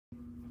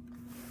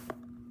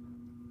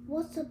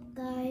What's up,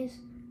 guys?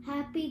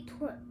 Happy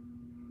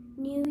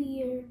New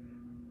Year.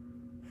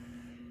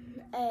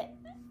 I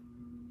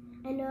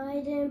know I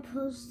didn't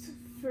post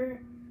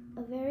for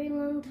a very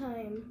long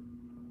time,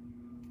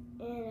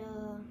 and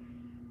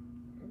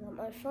I got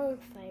my phone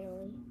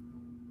finally.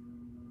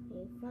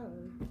 A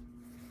phone.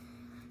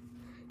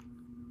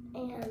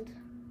 And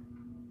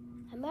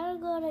I might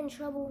have got in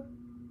trouble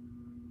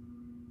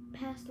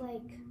past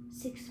like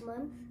 6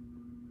 months.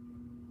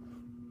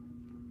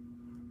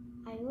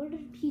 I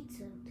ordered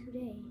pizza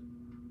today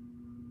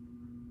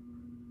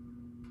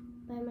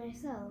by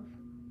myself,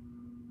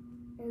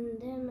 and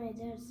then my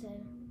dad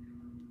said,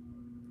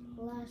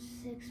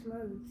 last 6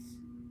 months,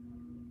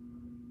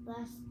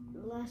 last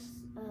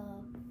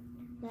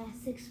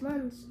 6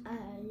 months I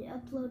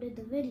uploaded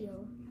the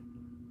video.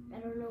 I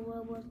don't know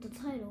what was the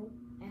title,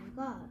 I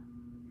forgot,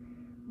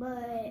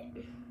 but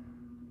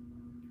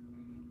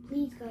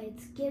please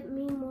guys, get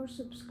me more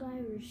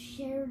subscribers.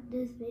 Share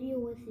this video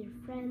with your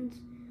friends,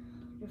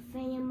 your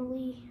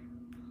family,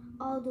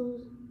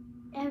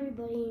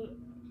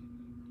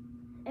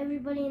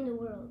 everybody in the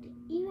world.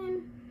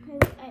 Even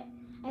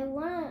I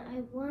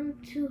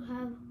want to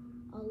have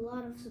a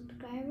lot of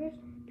subscribers,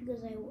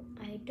 because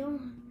I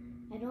don't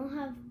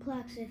have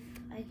plaques. If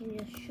I can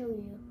just show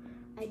you,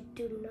 I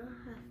do not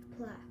have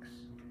plaques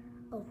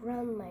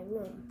around my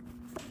room.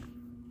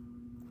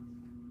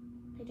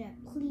 Hey Dad,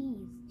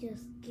 please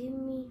just give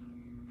me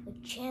a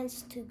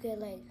chance to get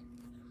like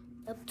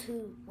up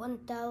to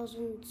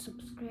 1,000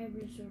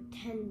 subscribers or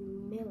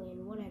 10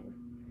 million, whatever.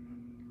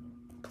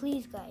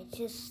 Please guys,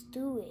 just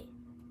do it,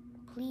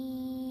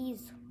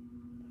 please.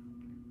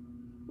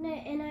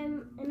 And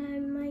I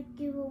might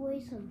give away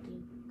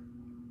something.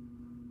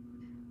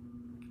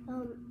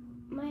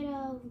 Might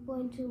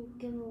going to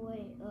give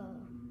away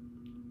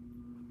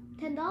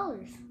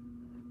 $10.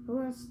 Who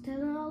wants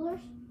 $10?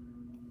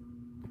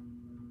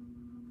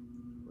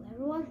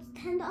 Whoever wants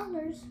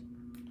 $10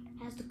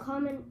 has to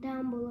comment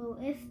down below.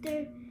 If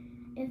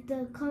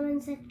the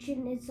comment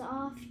section is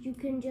off, you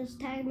can just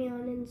tag me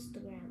on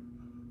Instagram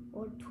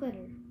or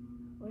Twitter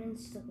or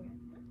Instagram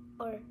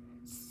or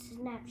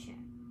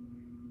Snapchat.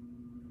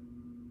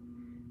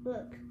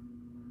 Look,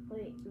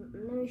 wait,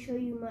 let me show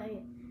you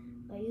my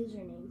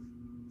username.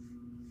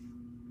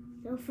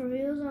 No, for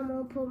reals, I'm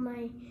gonna put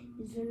my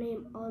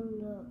username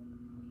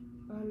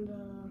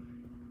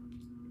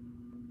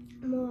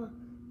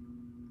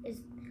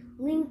it's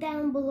linked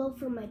down below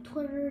for my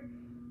Twitter,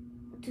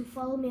 to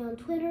follow me on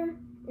Twitter,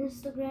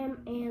 Instagram,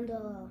 and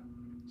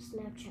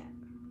Snapchat.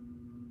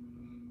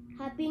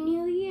 Happy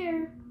New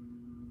Year!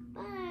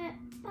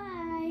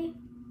 Bye!